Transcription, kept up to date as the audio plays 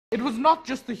It was not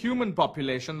just the human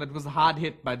population that was hard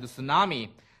hit by the tsunami.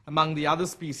 Among the other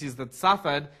species that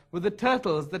suffered were the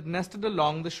turtles that nested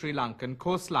along the Sri Lankan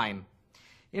coastline.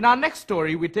 In our next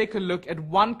story, we take a look at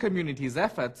one community's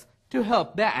efforts to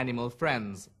help their animal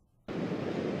friends.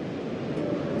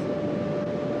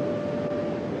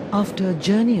 After a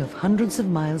journey of hundreds of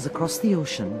miles across the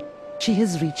ocean, she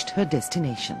has reached her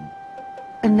destination,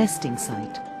 a nesting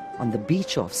site on the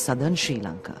beach of southern Sri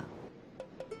Lanka.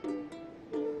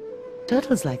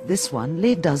 Turtles like this one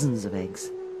lay dozens of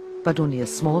eggs, but only a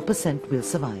small percent will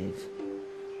survive.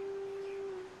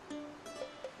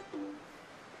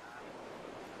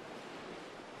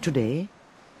 Today,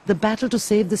 the battle to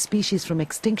save the species from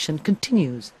extinction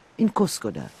continues in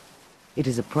Koskoda. It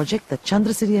is a project that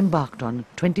Chandrasiri embarked on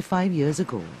 25 years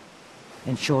ago,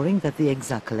 ensuring that the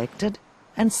eggs are collected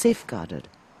and safeguarded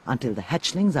until the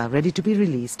hatchlings are ready to be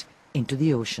released into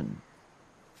the ocean.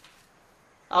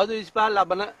 We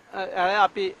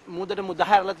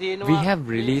have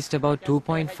released about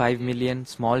 2.5 million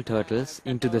small turtles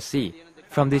into the sea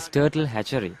from this turtle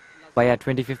hatchery by our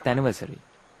 25th anniversary.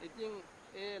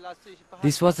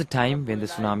 This was the time when the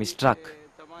tsunami struck.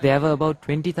 There were about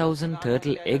 20,000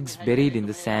 turtle eggs buried in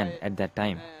the sand at that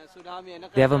time.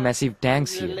 There were massive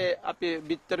tanks here.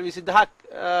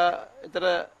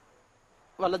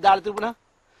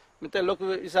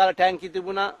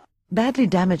 Badly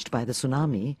damaged by the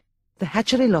tsunami, the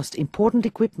hatchery lost important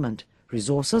equipment,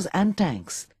 resources and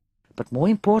tanks, but more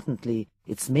importantly,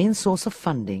 its main source of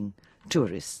funding,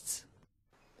 tourists.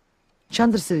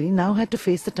 Chandrasiri now had to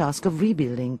face the task of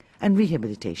rebuilding and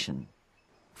rehabilitation.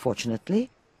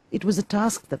 Fortunately, it was a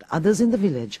task that others in the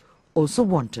village also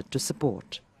wanted to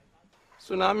support.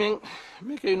 When the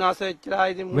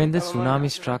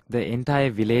tsunami struck, the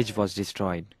entire village was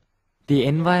destroyed. The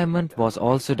environment was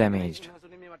also damaged.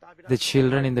 The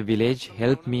children in the village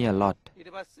helped me a lot.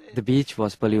 The beach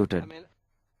was polluted.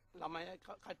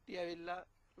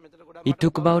 It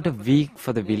took about a week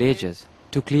for the villagers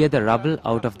to clear the rubble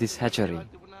out of this hatchery.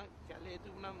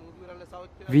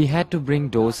 We had to bring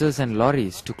dozers and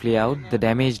lorries to clear out the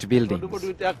damaged buildings.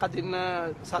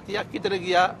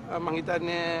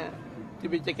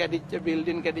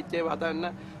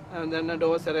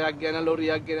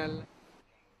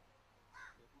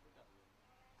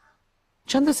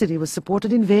 Chandrasiri was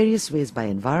supported in various ways by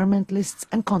environmentalists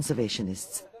and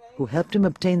conservationists who helped him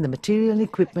obtain the material and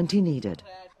equipment he needed.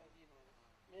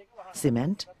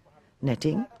 Cement,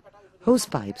 netting, hose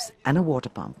pipes and a water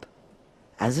pump.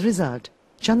 As a result,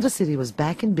 Chandrasiri was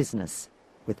back in business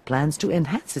with plans to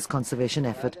enhance his conservation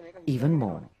effort even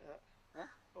more.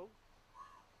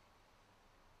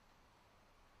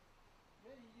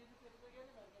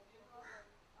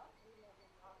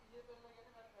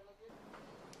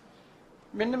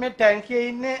 මෙන්න මේ ටැංකියේ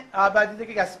ඉන්නේ ආබාධිතක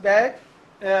ගස් bag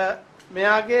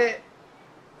මෙයාගේ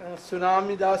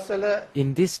tsunami දවස්වල.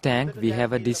 In this tank we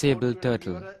have a disabled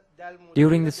turtle.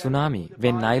 During the tsunami,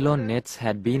 when nylon nets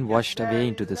had been washed away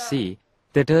into the sea,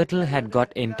 the turtle had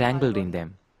got entangled in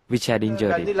them, which had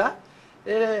injured it.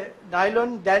 nylon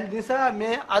දැල් නිසා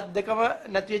මේ අත් දෙකම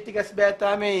නැති වෙච්ච ගස් bag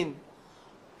තමයි ඉන්නේ.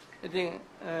 ඉතින්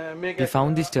We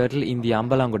found this turtle in the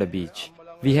Ambalangoda beach.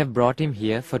 We have brought him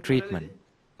here for treatment.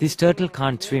 This turtle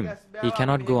can't swim. He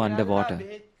cannot go underwater.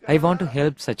 I want to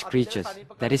help such creatures.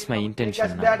 That is my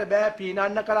intention now.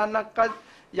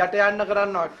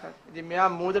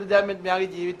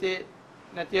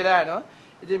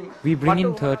 We bring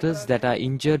in turtles that are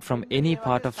injured from any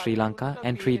part of Sri Lanka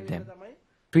and treat them.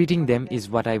 Treating them is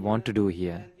what I want to do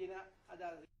here.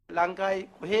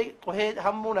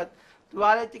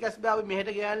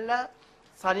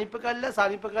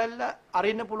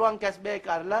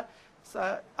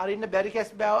 අරින්න බැරි කැස්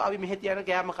බෑව අපි මෙහෙ තියන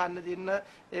කෑම කන්න දෙන්න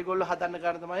ඒගොල්ලෝ හදන්න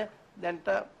ගන්න තමයි දැන්ට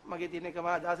මගේ තියෙන එකම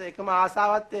අදහස එකම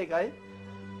ආසාවත් ඒකයි.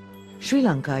 Sri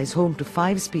Lanka is home to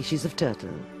 5 species of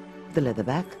turtle: the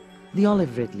leatherback, the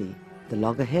olive ridley, the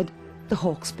loggerhead, the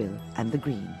hawksbill and the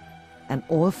green, and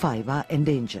all 5 are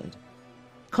endangered.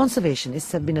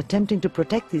 Conservationists have been attempting to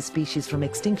protect these species from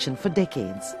extinction for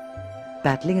decades,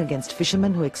 battling against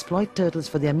fishermen who exploit turtles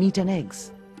for their meat and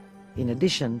eggs. In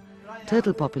addition,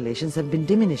 turtle populations have been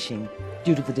diminishing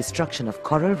due to the destruction of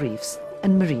coral reefs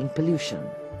and marine pollution.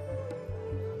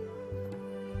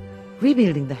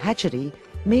 Rebuilding the hatchery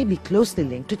may be closely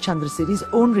linked to Chandrasiri's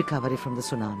own recovery from the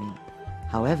tsunami.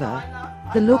 However,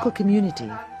 the local community,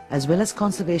 as well as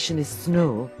conservationists,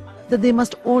 know that they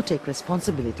must all take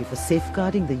responsibility for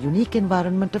safeguarding the unique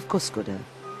environment of Koskoda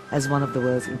as one of the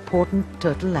world's important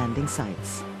turtle landing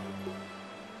sites.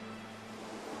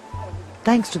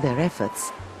 Thanks to their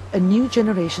efforts, a new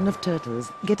generation of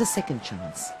turtles get a second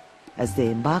chance as they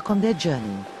embark on their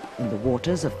journey in the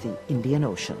waters of the Indian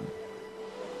Ocean.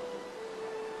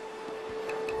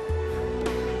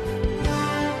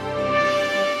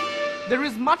 There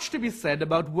is much to be said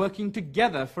about working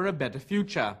together for a better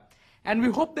future. And we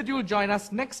hope that you'll join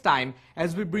us next time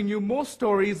as we bring you more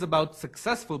stories about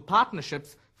successful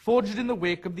partnerships forged in the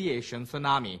wake of the Asian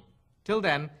tsunami. Till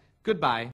then, goodbye.